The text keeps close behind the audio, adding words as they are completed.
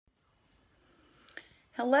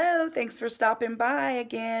Hello, thanks for stopping by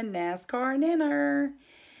again, NASCAR Ninner.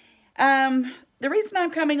 The reason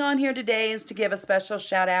I'm coming on here today is to give a special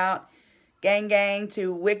shout out, gang,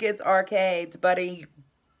 to Wicked's Arcades. Buddy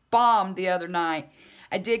bombed the other night.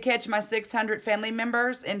 I did catch my 600 family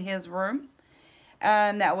members in his room.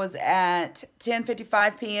 That was at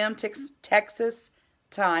 10:55 p.m. Texas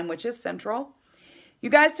time, which is Central.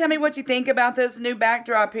 You guys tell me what you think about this new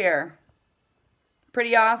backdrop here.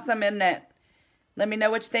 Pretty awesome, isn't it? Let me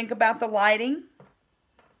know what you think about the lighting.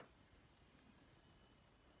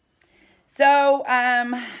 So,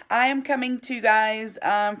 I am coming to you guys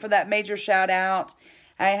for that major shout out.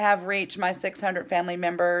 I have reached my 600 family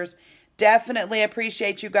members. Definitely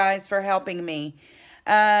appreciate you guys for helping me.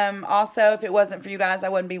 Also, if it wasn't for you guys, I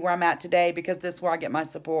wouldn't be where I'm at today because this is where I get my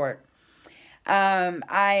support.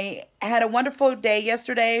 I had a wonderful day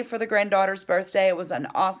yesterday for the granddaughter's birthday. It was an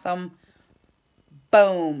awesome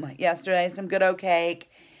boom yesterday. Some good old cake.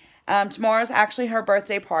 Tomorrow's actually her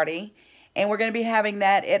birthday party, and we're going to be having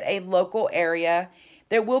that at a local area.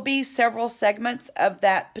 There will be several segments of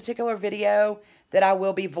that particular video that I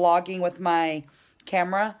will be vlogging with my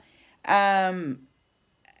camera. There's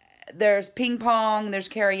ping pong, there's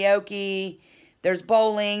karaoke, there's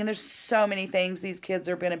bowling, there's so many things these kids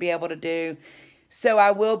are going to be able to do. So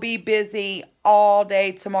I will be busy all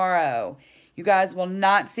day tomorrow. You guys will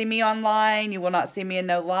not see me online. You will not see me in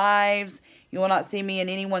no lives. You will not see me in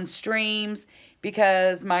anyone's streams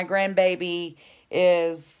because my grandbaby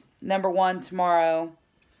is #1 tomorrow.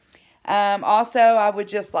 Also, I would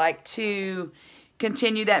just like to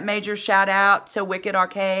continue that major shout out to Wicked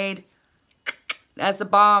Arcade. That's a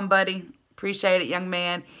bomb, buddy. Appreciate it, young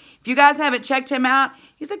man. If you guys haven't checked him out,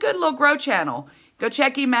 he's a good little grow channel. Go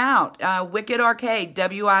check him out. Wicked Arcade,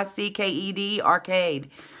 W-I-C-K-E-D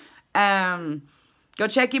Arcade. Go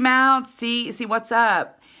check him out. See what's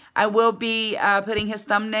up. I will be putting his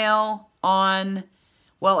thumbnail on.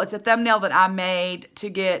 Well, it's a thumbnail that I made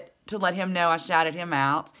to let him know I shouted him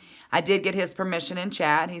out. I did get his permission in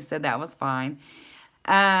chat. He said that was fine.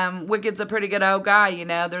 Wicked's a pretty good old guy, you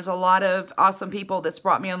know. There's a lot of awesome people that's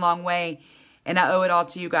brought me a long way, and I owe it all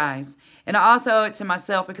to you guys. And I also owe it to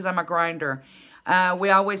myself because I'm a grinder. We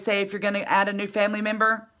always say if you're going to add a new family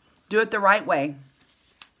member, do it the right way.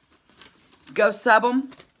 Go sub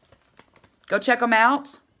them. Go check them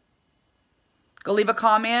out. Go leave a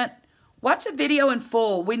comment. Watch a video in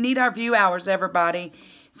full. We need our view hours, everybody.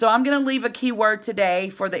 So I'm going to leave a keyword today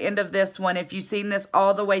for the end of this one. If you've seen this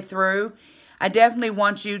all the way through, I definitely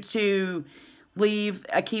want you to leave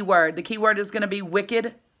a keyword. The keyword is going to be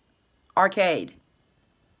Wicked Arcade.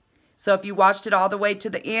 So if you watched it all the way to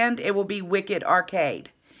the end, it will be Wicked Arcade.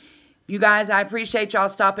 You guys, I appreciate y'all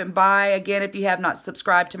stopping by. Again, if you have not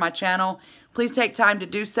subscribed to my channel, please take time to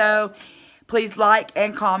do so. Please like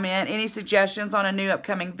and comment. Any suggestions on a new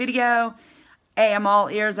upcoming video? Hey, I'm all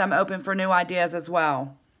ears. I'm open for new ideas as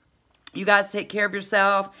well. You guys take care of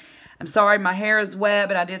yourself. I'm sorry my hair is wet,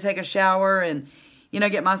 but I did take a shower and, you know,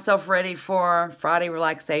 get myself ready for Friday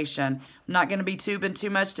relaxation. I'm not going to be tubing too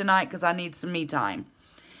much tonight because I need some me time.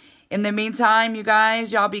 In the meantime, you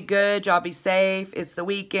guys, y'all be good. Y'all be safe. It's the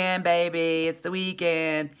weekend, baby. It's the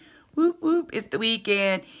weekend. Whoop, whoop. It's the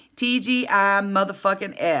weekend. TGI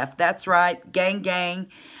motherfucking F. That's right. Gang, gang.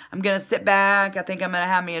 I'm going to sit back. I think I'm going to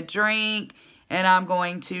have me a drink. And I'm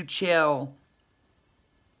going to chill.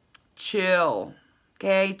 Chill.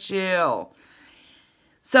 Okay, chill.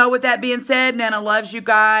 So with that being said, Nana loves you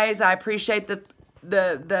guys. I appreciate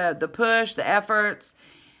the push, the efforts.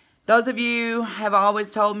 Those of you have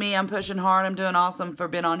always told me I'm pushing hard. I'm doing awesome for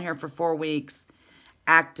being on here for 4 weeks.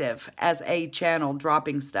 Active as a channel,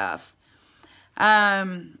 dropping stuff.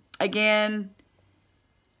 Again,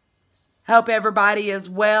 hope everybody is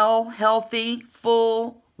well, healthy,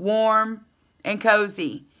 full, warm, and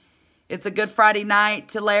cozy. It's a good Friday night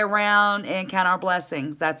to lay around and count our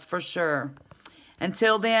blessings. That's for sure.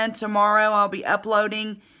 Until then, tomorrow I'll be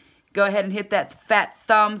uploading. Go ahead and hit that fat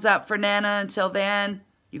thumbs up for Nana. Until then,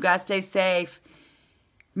 you guys stay safe.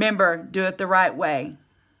 Remember, do it the right way.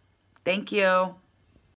 Thank you.